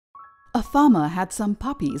A farmer had some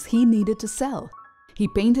puppies he needed to sell. He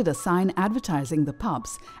painted a sign advertising the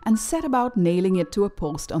pups and set about nailing it to a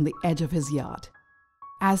post on the edge of his yard.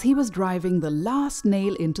 As he was driving the last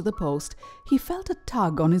nail into the post, he felt a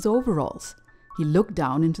tug on his overalls. He looked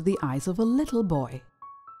down into the eyes of a little boy.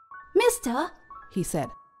 "Mister," he said,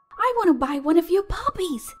 "I want to buy one of your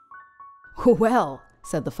puppies." "Well,"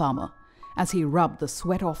 said the farmer, as he rubbed the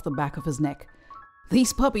sweat off the back of his neck,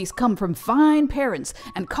 "these puppies come from fine parents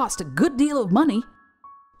and cost a good deal of money."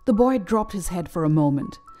 The boy dropped his head for a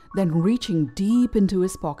moment. Then, reaching deep into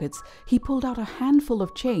his pockets, he pulled out a handful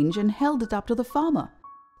of change and held it up to the farmer.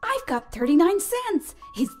 "I've got 39 cents.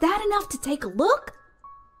 Is that enough to take a look?"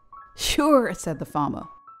 "Sure," said the farmer.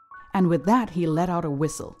 And with that he let out a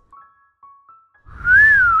whistle.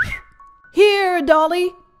 "Here,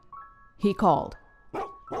 Dolly!" he called.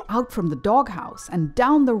 Out from the doghouse and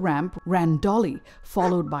down the ramp ran Dolly,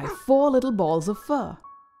 followed by 4 little balls of fur.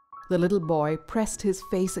 The little boy pressed his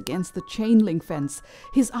face against the chain link fence.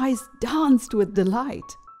 His eyes danced with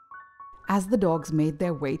delight. As the dogs made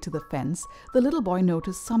their way to the fence, the little boy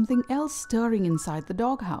noticed something else stirring inside the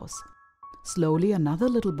doghouse. Slowly another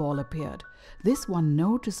little ball appeared, this one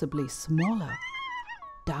noticeably smaller.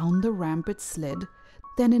 Down the ramp it slid.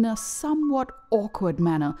 Then, in a somewhat awkward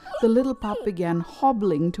manner, the little pup began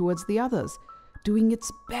hobbling towards the others, doing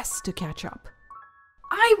its best to catch up.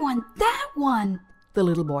 "I want that one," the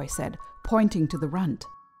little boy said, pointing to the runt.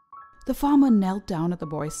 The farmer knelt down at the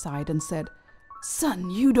boy's side and said, "Son,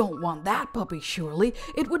 you don't want that puppy, surely.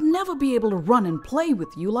 It would never be able to run and play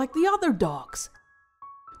with you like the other dogs."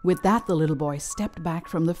 With that, the little boy stepped back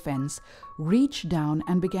from the fence, reached down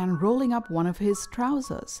and began rolling up one of his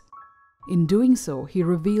trousers. In doing so, he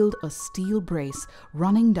revealed a steel brace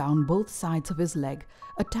running down both sides of his leg,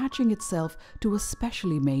 attaching itself to a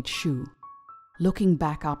specially made shoe. Looking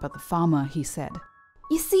back up at the farmer, he said,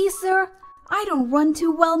 "You see, sir, I don't run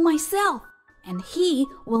too well myself, and he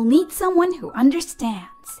will need someone who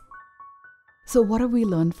understands." So what have we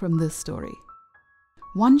learned from this story?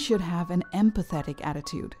 One should have an empathetic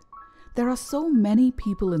attitude. There are so many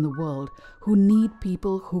people in the world who need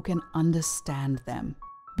people who can understand them.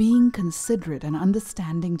 Being considerate and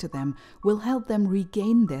understanding to them will help them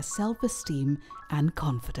regain their self-esteem and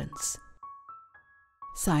confidence.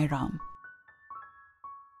 Sai Ram.